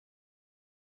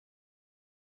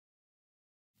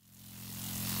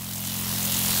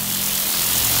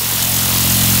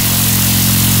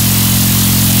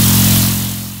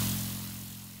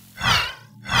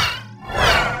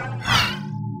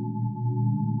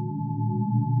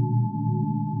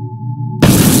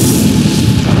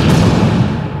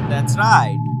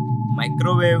right.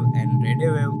 Microwave and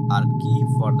radio wave are key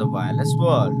for the wireless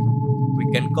world. We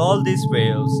can call these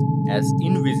waves as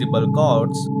invisible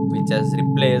cords which has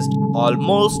replaced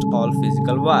almost all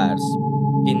physical wires.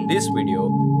 In this video,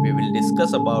 we will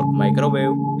discuss about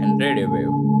microwave and radio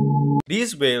wave.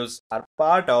 These waves are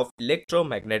part of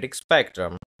electromagnetic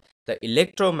spectrum. The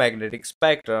electromagnetic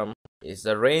spectrum is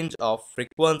the range of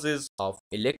frequencies of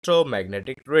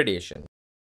electromagnetic radiation.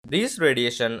 These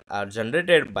radiation are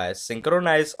generated by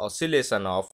synchronized oscillation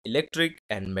of electric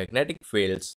and magnetic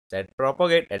fields that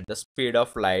propagate at the speed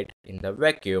of light in the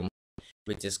vacuum,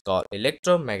 which is called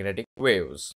electromagnetic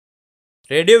waves.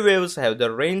 Radio waves have the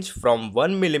range from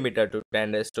 1 millimeter to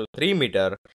 10 raised to 3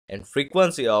 meter and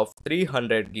frequency of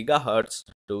 300 gigahertz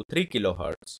to 3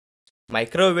 kilohertz.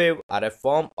 Microwave are a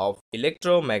form of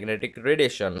electromagnetic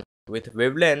radiation with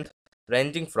wavelength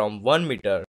ranging from 1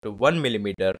 meter to 1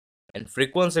 millimeter and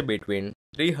frequency between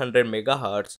 300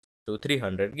 megahertz to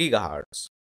 300 gigahertz.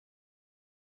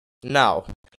 Now,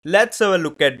 let's have a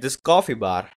look at this coffee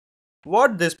bar.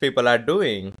 What these people are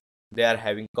doing? They are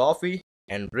having coffee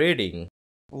and reading.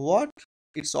 What?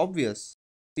 It's obvious.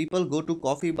 People go to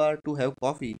coffee bar to have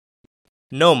coffee.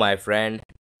 No, my friend.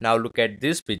 Now look at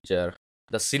this picture.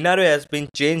 The scenario has been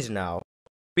changed now.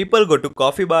 People go to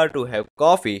coffee bar to have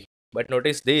coffee, but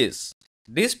notice this.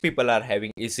 These people are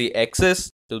having easy access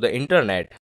to the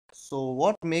internet. So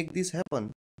what make this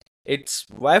happen? It's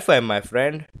Wi-Fi, my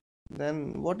friend.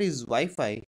 Then what is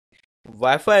Wi-Fi?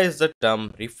 Wi-Fi is the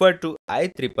term referred to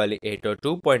IEEE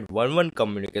 802.11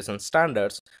 communication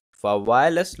standards for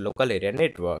wireless local area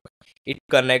network. It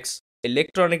connects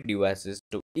electronic devices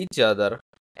to each other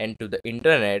and to the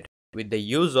internet with the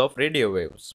use of radio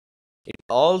waves. It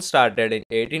all started in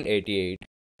 1888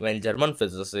 when German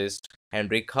physicist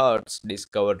Heinrich Hertz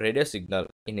discovered radio signal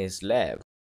in his lab.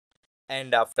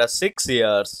 And after 6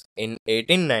 years, in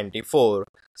 1894,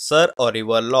 Sir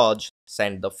Oliver Lodge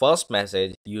sent the first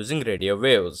message using radio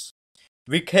waves.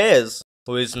 Vic Hayes,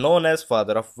 who is known as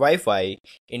father of Wi-Fi,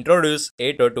 introduced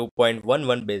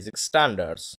 802.11 basic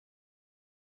standards.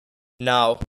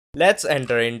 Now, let's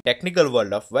enter in technical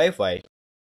world of Wi-Fi.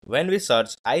 When we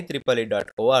search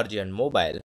IEEE.org on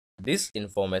mobile, this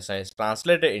information is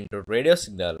translated into radio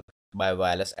signal by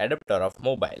wireless adapter of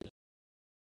mobile.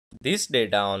 This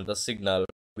data on the signal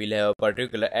will have a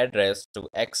particular address to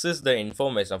access the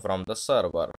information from the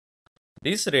server.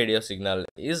 This radio signal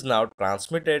is now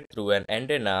transmitted through an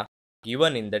antenna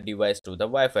given in the device to the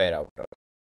Wi-Fi router.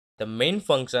 The main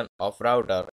function of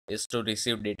router is to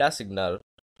receive data signal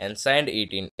and send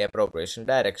it in appropriate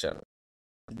direction.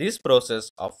 This process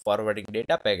of forwarding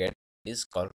data packet is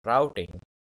called routing.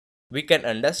 We can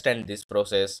understand this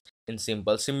process in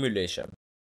simple simulation.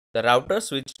 The router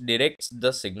switch directs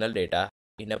the signal data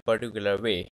in a particular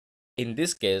way, in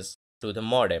this case to the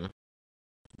modem.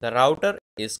 The router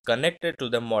is connected to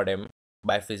the modem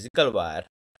by physical wire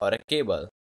or a cable.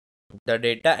 The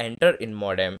data entered in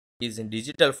modem is in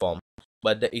digital form,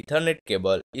 but the Ethernet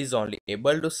cable is only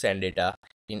able to send data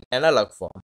in analog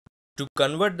form. To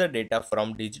convert the data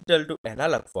from digital to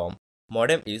analog form,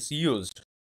 modem is used.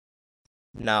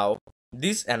 Now,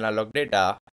 this analog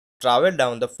data travel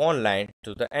down the phone line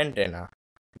to the antenna.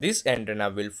 This antenna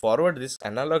will forward this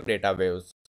analog data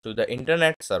waves to the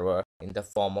internet server in the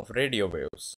form of radio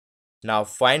waves. Now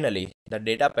finally, the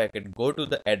data packet go to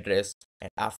the address and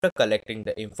after collecting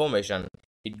the information,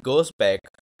 it goes back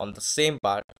on the same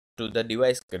path to the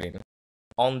device screen.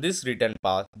 On this return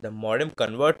path, the modem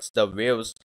converts the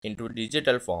waves into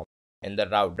digital form and the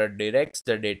router directs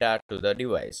the data to the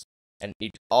device, and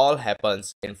it all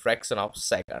happens in fraction of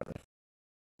second.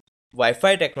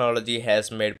 Wi-Fi technology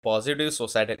has made positive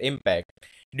societal impact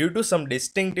due to some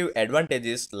distinctive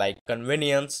advantages like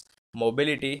convenience,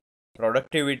 mobility,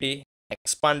 productivity,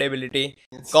 expandability,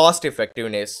 cost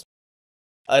effectiveness.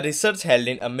 A research held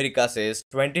in America says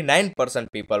 29%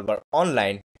 people were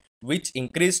online, which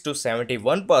increased to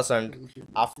 71%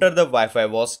 after the Wi-Fi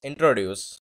was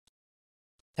introduced.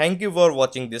 Thank you for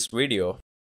watching this video.